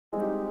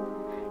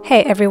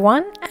Hey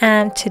everyone,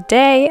 and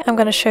today I'm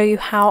going to show you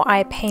how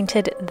I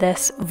painted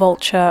this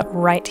vulture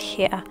right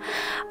here.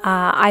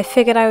 I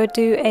figured I would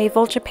do a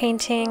vulture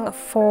painting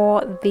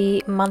for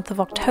the month of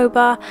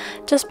October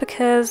just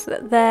because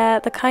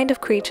they're the kind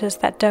of creatures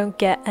that don't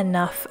get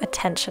enough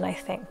attention, I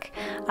think,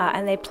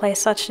 and they play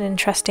such an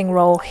interesting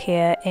role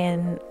here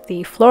in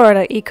the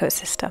Florida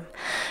ecosystem.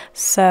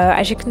 So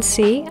as you can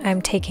see,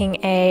 I'm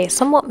taking a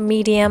somewhat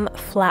medium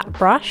flat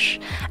brush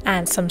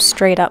and some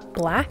straight up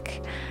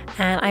black,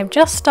 and I'm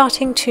just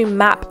starting to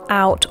map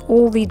out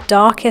all the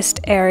darkest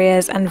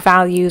areas and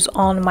values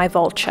on my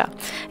vulture.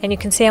 And you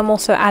can see I'm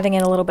also adding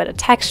in a little bit of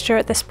texture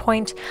at this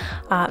point.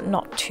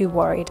 Not too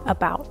worried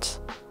about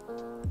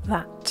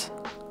that.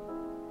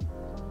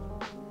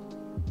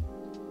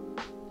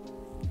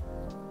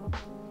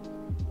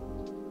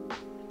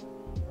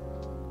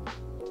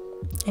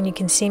 And you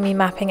can see me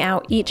mapping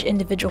out each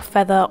individual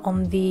feather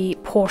on the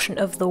portion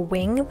of the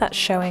wing that's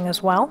showing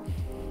as well.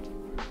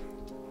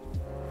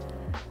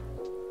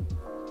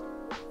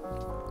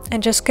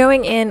 And just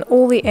going in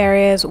all the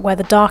areas where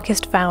the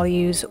darkest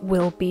values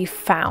will be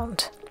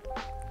found.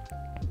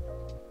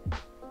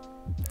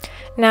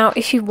 Now,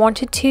 if you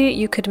wanted to,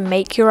 you could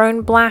make your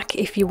own black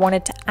if you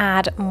wanted to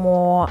add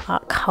more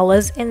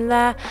colors in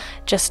there,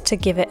 just to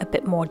give it a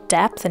bit more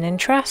depth and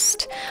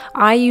interest.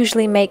 I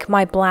usually make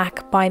my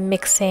black by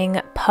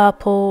mixing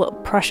purple,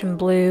 Prussian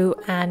blue,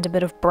 and a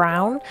bit of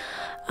brown,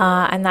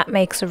 and that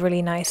makes a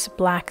really nice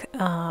black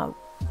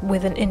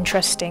with an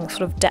interesting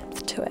sort of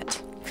depth to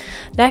it.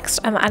 Next,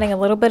 I'm adding a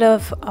little bit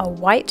of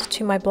white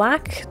to my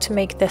black to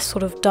make this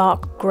sort of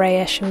dark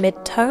grayish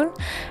mid-tone,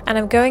 and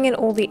I'm going in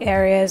all the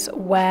areas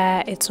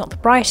where it's not the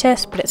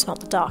brightest but it's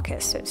not the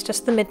darkest, so it's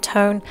just the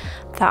mid-tone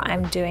that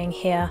I'm doing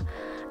here,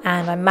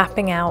 and I'm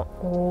mapping out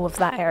all of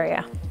that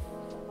area.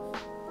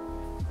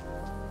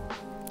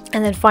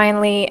 And then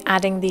finally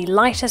adding the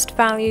lightest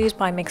values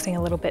by mixing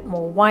a little bit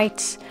more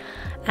white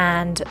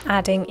and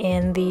adding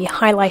in the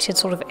highlighted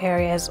sort of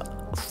areas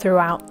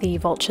throughout the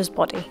vulture's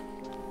body.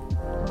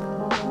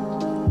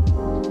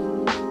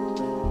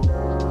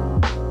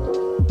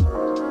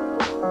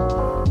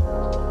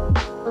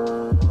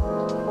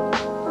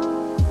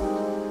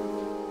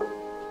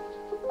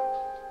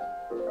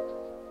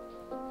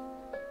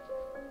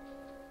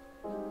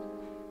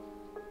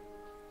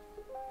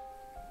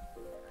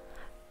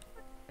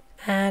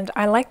 And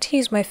I like to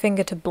use my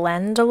finger to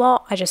blend a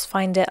lot. I just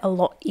find it a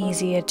lot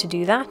easier to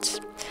do that.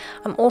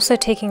 I'm also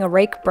taking a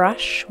rake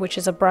brush, which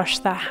is a brush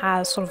that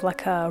has sort of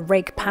like a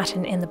rake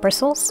pattern in the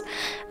bristles,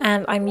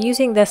 and I'm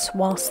using this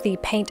whilst the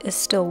paint is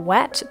still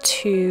wet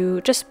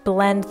to just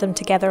blend them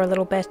together a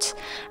little bit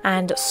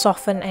and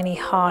soften any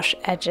harsh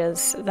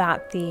edges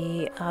that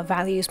the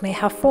values may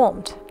have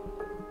formed.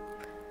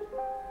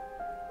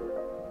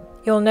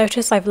 You'll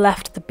notice I've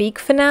left the beak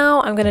for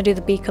now. I'm going to do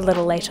the beak a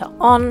little later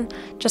on,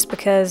 just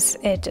because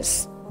it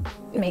just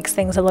makes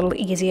things a little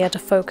easier to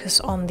focus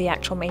on the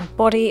actual main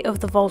body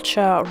of the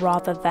vulture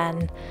rather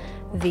than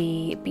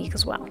the beak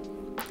as well.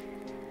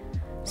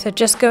 So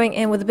just going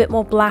in with a bit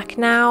more black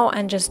now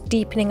and just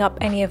deepening up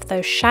any of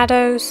those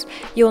shadows.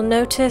 You'll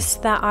notice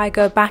that I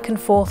go back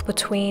and forth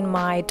between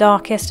my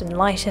darkest and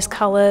lightest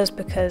colors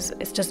because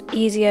it's just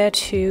easier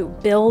to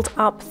build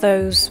up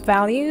those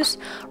values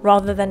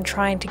rather than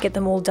trying to get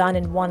them all done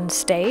in one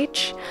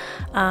stage.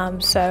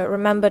 So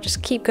remember,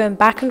 just keep going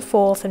back and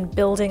forth and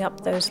building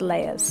up those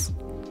layers.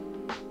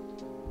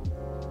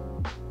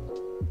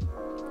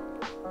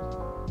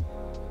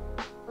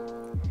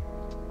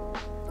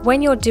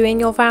 When you're doing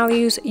your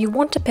values, you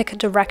want to pick a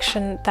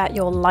direction that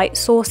your light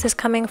source is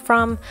coming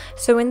from.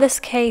 So in this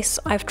case,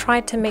 I've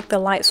tried to make the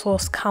light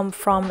source come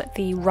from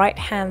the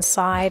right-hand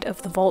side of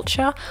the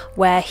vulture,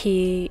 where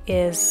he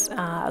is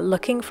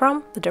looking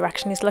from, the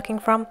direction he's looking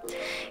from.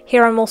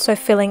 Here I'm also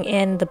filling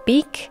in the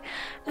beak,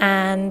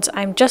 and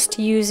I'm just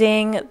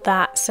using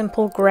that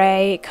simple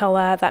grey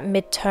colour, that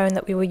mid-tone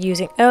that we were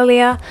using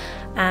earlier,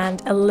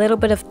 and a little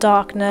bit of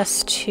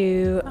darkness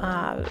to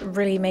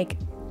really make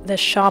the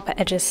sharper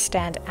edges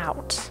stand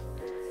out.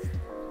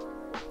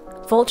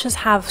 Vultures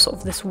have sort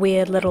of this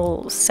weird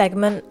little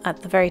segment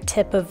at the very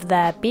tip of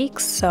their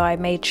beaks, so I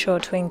made sure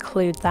to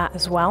include that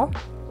as well.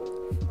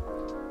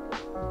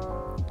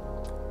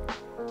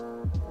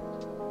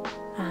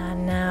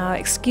 And now,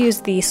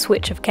 excuse the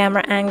switch of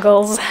camera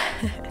angles.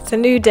 It's a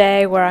new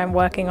day where I'm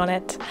working on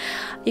it.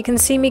 You can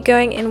see me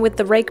going in with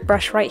the rake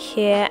brush right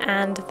here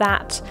and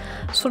that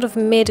sort of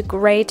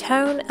mid-grey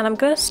tone, and I'm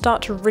going to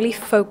start to really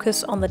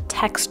focus on the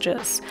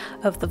textures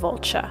of the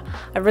vulture.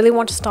 I really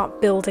want to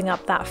start building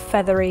up that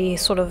feathery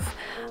sort of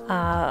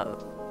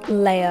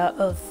layer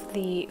of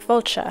the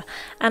vulture,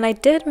 and I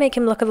did make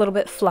him look a little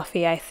bit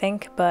fluffy, I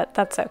think, but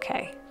that's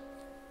okay.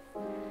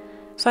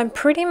 So I'm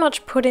pretty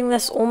much putting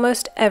this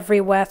almost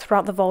everywhere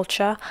throughout the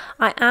vulture.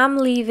 I am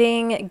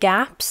leaving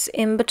gaps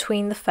in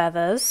between the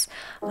feathers.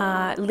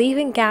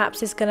 Leaving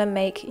gaps is going to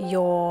make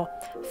your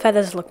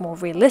feathers look more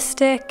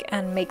realistic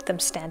and make them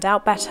stand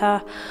out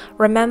better.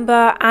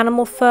 Remember,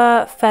 animal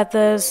fur,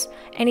 feathers,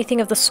 anything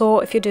of the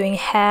sort, if you're doing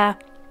hair,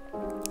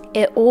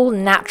 it all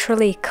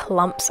naturally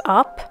clumps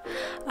up,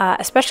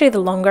 especially the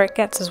longer it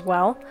gets as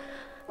well.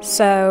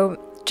 So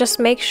just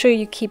make sure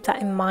you keep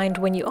that in mind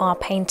when you are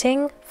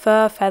painting.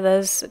 Fur,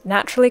 feathers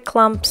naturally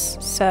clumps,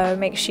 so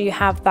make sure you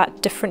have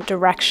that different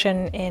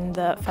direction in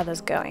the feathers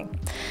going.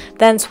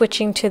 Then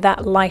switching to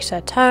that lighter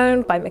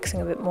tone by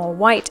mixing a bit more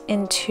white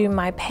into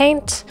my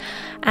paint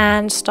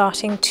and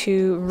starting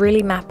to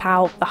really map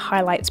out the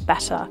highlights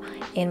better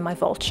in my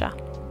vulture.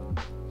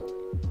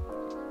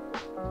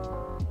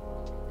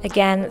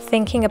 Again,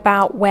 thinking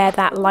about where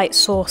that light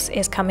source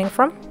is coming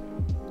from.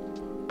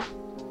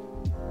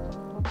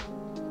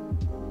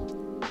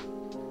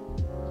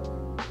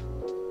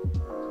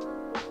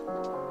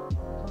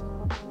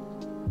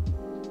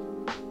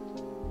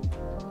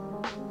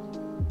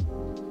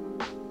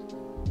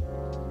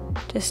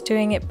 Just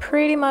doing it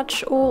pretty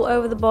much all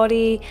over the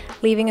body,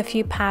 leaving a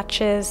few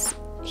patches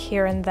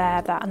here and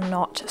there that are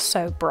not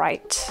so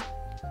bright.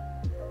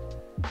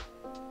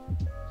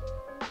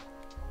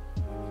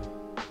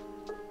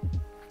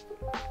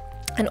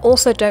 And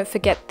also don't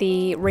forget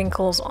the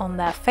wrinkles on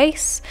their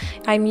face.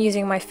 I'm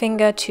using my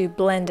finger to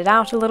blend it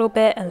out a little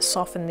bit and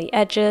soften the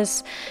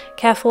edges.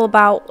 Careful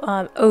about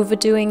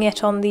overdoing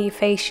it on the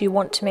face. You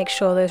want to make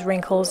sure those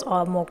wrinkles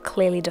are more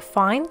clearly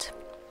defined.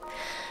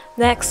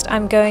 Next,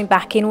 I'm going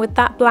back in with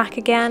that black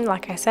again,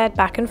 like I said,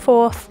 back and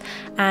forth,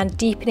 and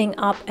deepening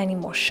up any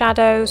more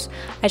shadows.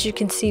 As you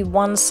can see,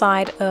 one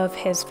side of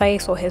his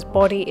face or his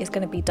body is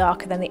going to be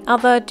darker than the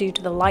other due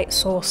to the light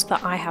source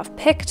that I have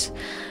picked.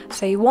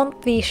 So you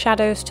want the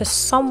shadows to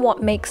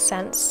somewhat make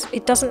sense.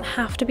 It doesn't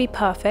have to be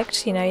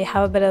perfect, you know, you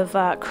have a bit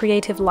of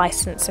creative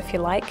license if you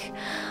like,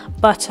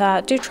 but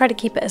do try to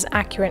keep it as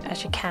accurate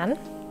as you can.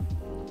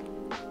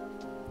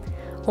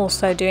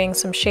 Also doing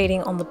some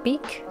shading on the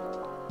beak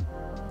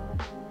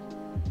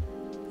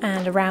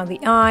and around the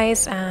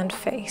eyes and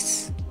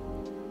face.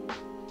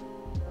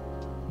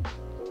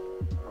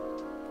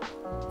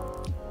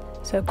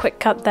 So a quick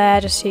cut there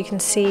just so you can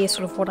see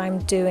sort of what I'm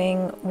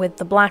doing with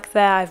the black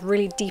there. I've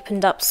really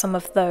deepened up some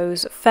of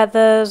those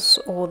feathers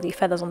or the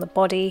feathers on the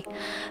body.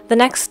 The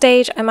next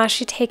stage, I'm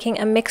actually taking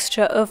a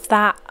mixture of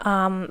that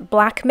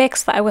black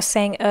mix that I was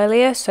saying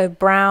earlier, so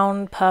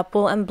brown,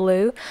 purple and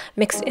blue,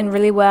 mixed in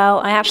really well.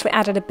 I actually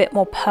added a bit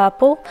more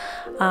purple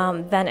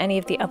than any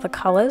of the other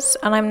colors,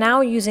 and I'm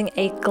now using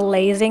a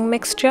glazing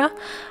mixture.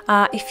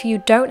 If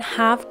you don't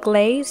have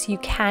glaze, you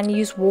can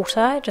use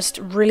water. Just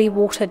really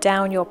water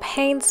down your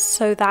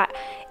paints so that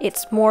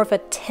it's more of a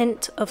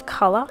tint of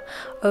color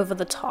over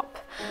the top.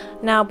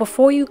 Now,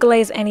 before you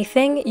glaze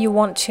anything, you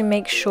want to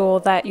make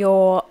sure that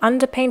your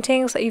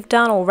underpaintings that you've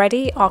done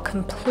already are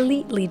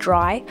completely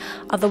dry.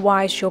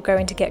 Otherwise, you're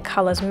going to get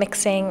colors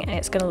mixing and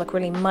it's going to look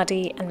really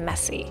muddy and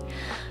messy.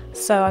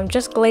 So I'm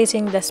just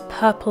glazing this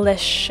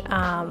purplish,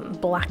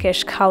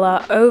 blackish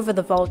color over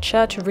the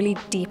vulture to really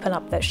deepen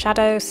up those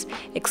shadows.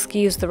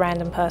 Excuse the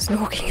random person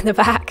walking in the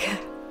back.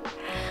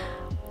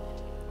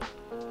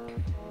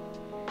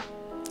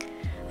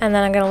 And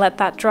then I'm going to let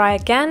that dry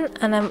again,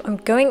 and I'm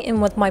going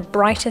in with my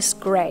brightest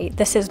grey.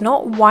 This is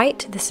not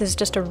white, this is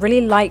just a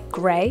really light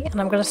grey,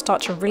 and I'm going to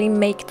start to really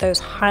make those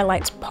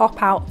highlights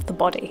pop out of the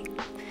body.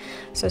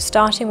 So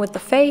starting with the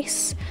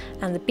face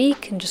and the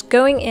beak and just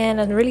going in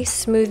and really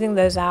smoothing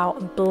those out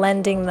and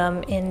blending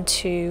them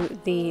into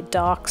the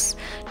darks,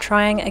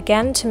 trying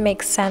again to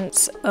make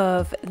sense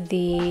of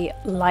the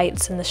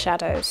lights and the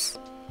shadows.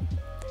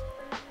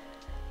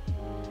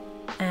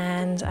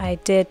 And I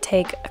did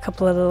take a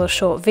couple of little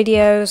short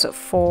videos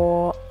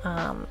for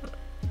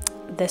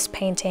this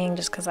painting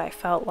just because I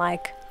felt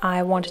like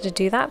I wanted to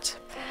do that.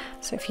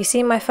 So if you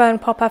see my phone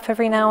pop up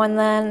every now and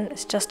then,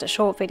 it's just a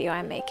short video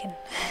I'm making.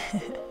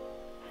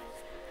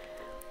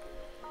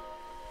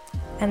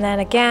 And then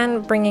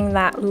again, bringing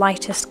that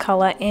lightest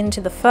color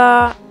into the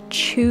fur,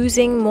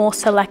 choosing more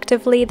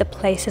selectively the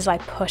places I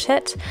put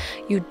it.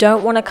 You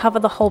don't want to cover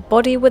the whole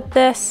body with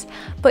this,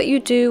 but you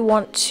do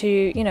want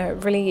to, you know,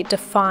 really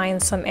define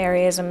some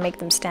areas and make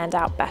them stand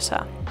out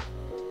better.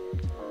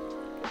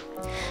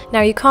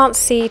 Now you can't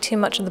see too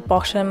much of the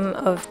bottom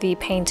of the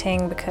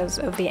painting because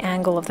of the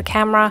angle of the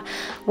camera,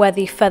 where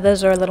the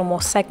feathers are a little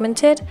more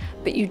segmented,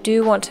 but you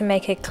do want to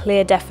make a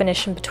clear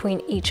definition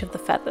between each of the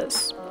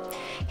feathers.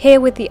 Here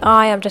with the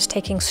eye, I'm just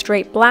taking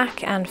straight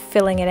black and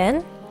filling it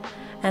in,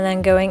 and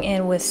then going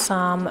in with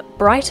some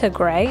brighter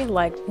grey,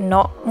 like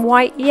not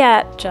white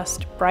yet,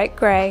 just bright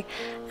grey,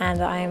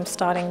 and I am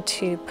starting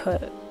to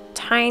put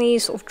tiny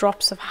sort of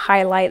drops of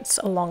highlights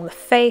along the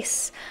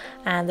face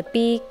and the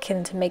beak,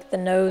 and to make the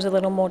nose a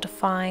little more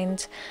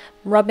defined,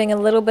 rubbing a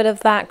little bit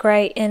of that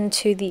grey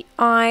into the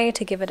eye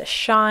to give it a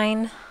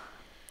shine.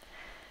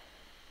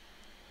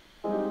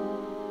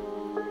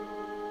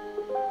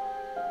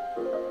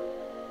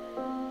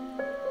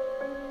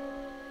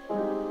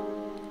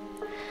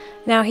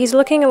 Now he's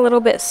looking a little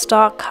bit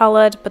stark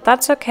colored, but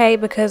that's okay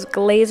because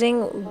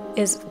glazing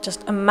is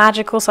just a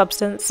magical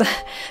substance.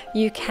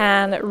 You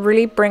can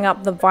really bring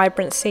up the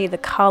vibrancy, the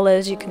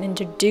colors, you can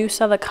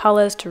introduce other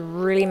colors to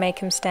really make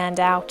him stand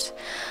out.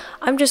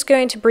 I'm just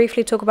going to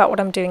briefly talk about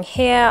what I'm doing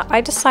here. I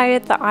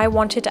decided that I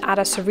wanted to add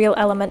a surreal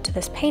element to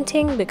this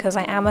painting because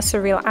I am a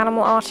surreal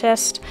animal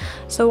artist.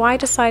 So I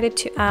decided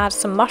to add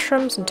some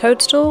mushrooms and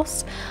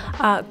toadstools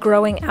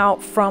growing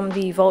out from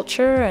the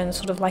vulture, and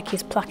sort of like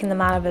he's plucking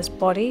them out of his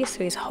body,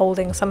 so he's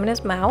holding some in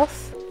his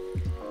mouth.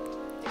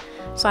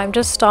 So I'm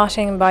just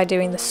starting by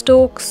doing the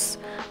stalks,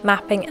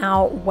 mapping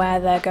out where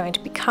they're going to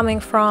be coming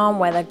from,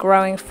 where they're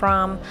growing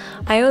from.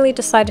 I only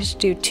decided to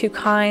do two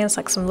kinds,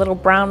 like some little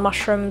brown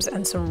mushrooms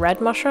and some red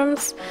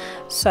mushrooms.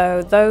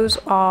 So those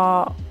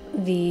are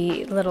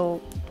the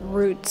little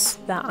roots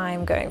that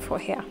I'm going for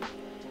here.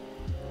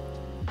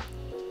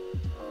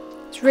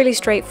 It's really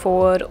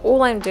straightforward.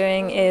 All I'm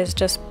doing is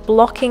just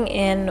blocking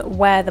in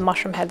where the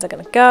mushroom heads are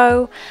going to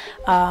go,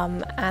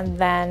 and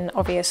then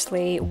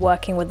obviously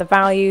working with the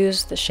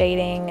values, the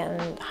shading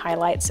and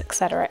highlights,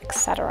 etc.,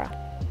 etc.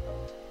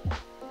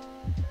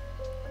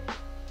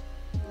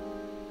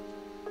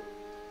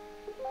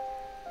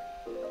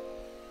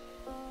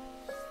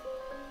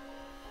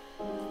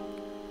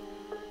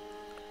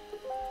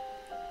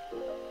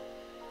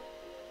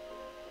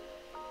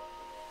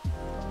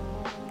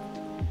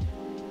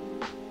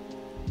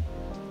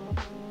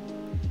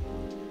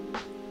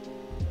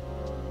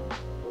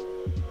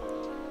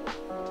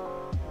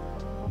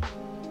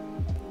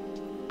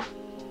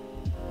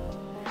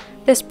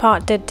 This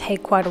part did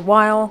take quite a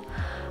while,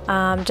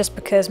 just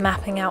because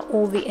mapping out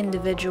all the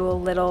individual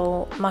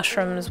little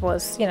mushrooms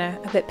was, you know,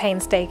 a bit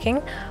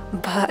painstaking,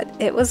 but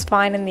it was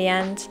fine in the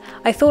end.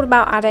 I thought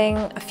about adding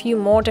a few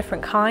more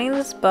different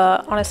kinds,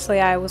 but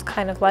honestly I was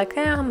kind of like,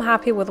 I'm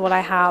happy with what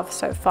I have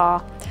so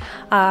far.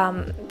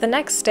 The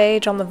next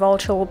stage on the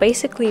vulture will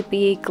basically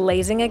be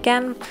glazing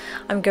again.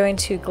 I'm going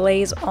to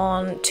glaze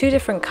on two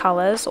different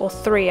colors, or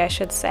three I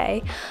should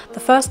say. The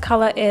first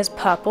color is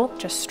purple,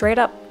 just straight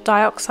up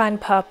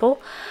dioxide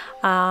purple,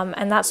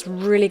 and that's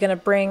really going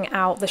to bring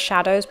out the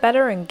shadows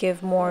better and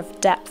give more of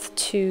depth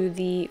to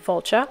the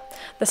vulture.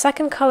 The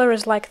second color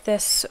is like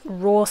this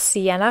raw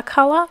sienna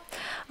color,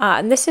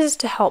 and this is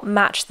to help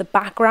match the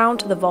background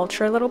to the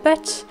vulture a little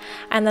bit.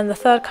 And then the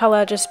third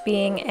color just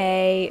being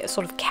a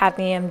sort of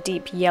cadmium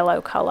deep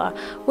yellow color,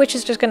 which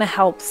is just going to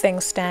help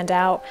things stand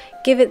out,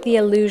 give it the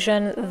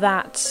illusion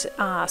that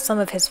some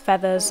of his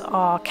feathers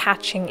are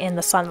catching in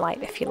the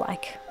sunlight, if you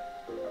like.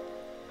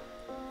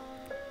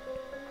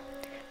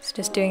 So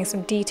just doing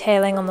some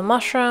detailing on the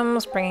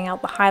mushrooms, bringing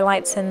out the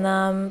highlights in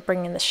them,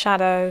 bringing in the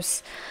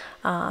shadows,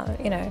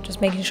 you know,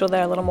 just making sure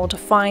they're a little more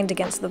defined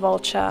against the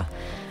vulture.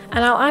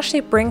 And I'll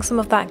actually bring some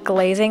of that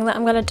glazing that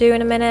I'm going to do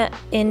in a minute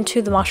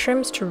into the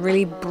mushrooms to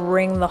really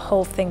bring the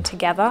whole thing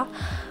together,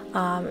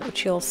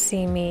 which you'll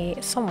see me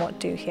somewhat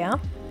do here.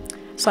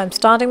 So I'm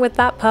starting with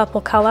that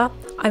purple color.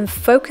 I'm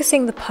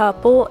focusing the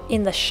purple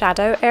in the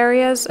shadow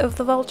areas of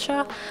the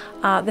vulture.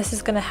 This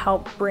is going to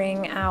help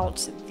bring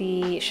out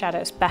the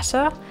shadows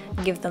better,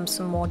 give them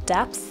some more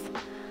depth.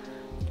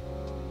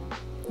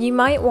 You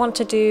might want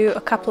to do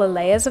a couple of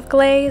layers of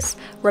glaze.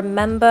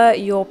 Remember,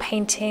 your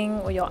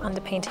painting or your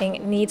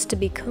underpainting needs to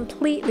be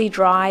completely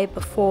dry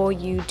before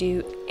you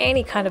do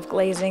any kind of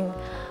glazing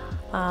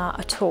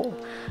at all.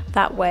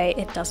 That way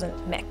it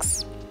doesn't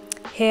mix.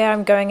 Here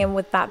I'm going in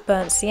with that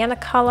burnt sienna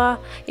color.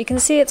 You can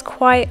see it's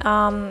quite,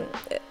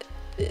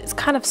 it's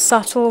kind of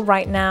subtle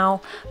right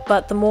now,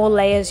 but the more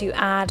layers you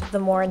add, the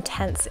more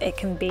intense it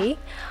can be.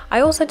 I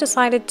also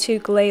decided to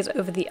glaze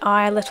over the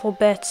eye a little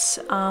bit.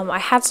 I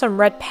had some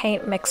red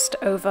paint mixed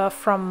over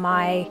from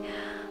my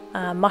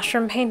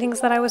mushroom paintings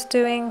that I was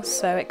doing,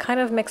 so it kind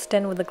of mixed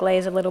in with the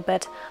glaze a little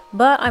bit,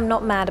 but I'm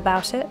not mad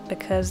about it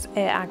because it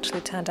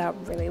actually turned out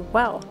really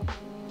well.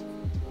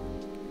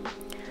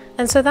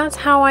 And so that's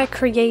how I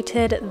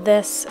created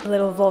this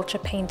little vulture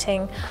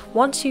painting.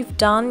 Once you've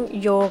done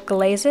your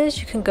glazes,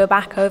 you can go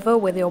back over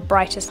with your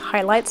brightest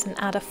highlights and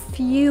add a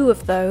few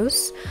of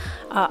those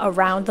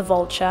around the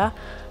vulture.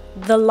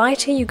 The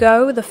lighter you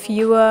go, the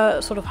fewer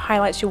sort of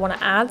highlights you want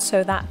to add,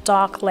 so that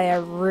dark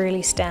layer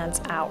really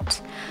stands out.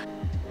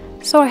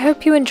 So I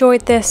hope you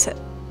enjoyed this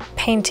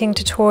painting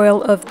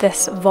tutorial of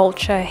this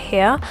vulture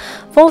here.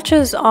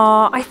 Vultures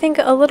are, I think,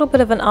 a little bit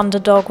of an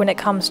underdog when it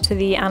comes to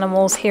the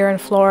animals here in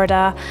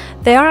Florida.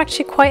 They are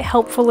actually quite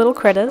helpful little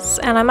critters,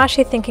 and I'm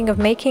actually thinking of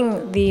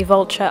making the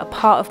vulture a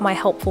part of my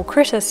Helpful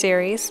Critter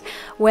series,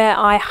 where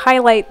I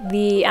highlight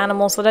the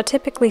animals that are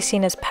typically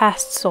seen as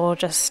pests or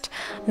just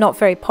not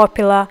very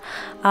popular,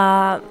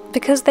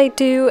 because they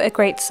do a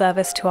great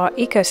service to our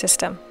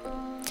ecosystem.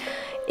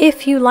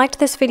 If you liked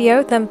this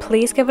video, then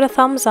please give it a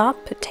thumbs up.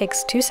 It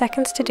takes 2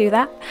 seconds to do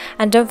that.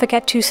 And don't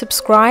forget to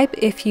subscribe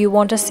if you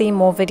want to see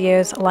more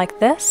videos like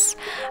this.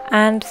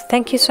 And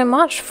thank you so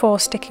much for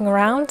sticking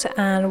around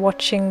and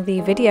watching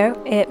the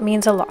video. It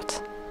means a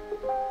lot.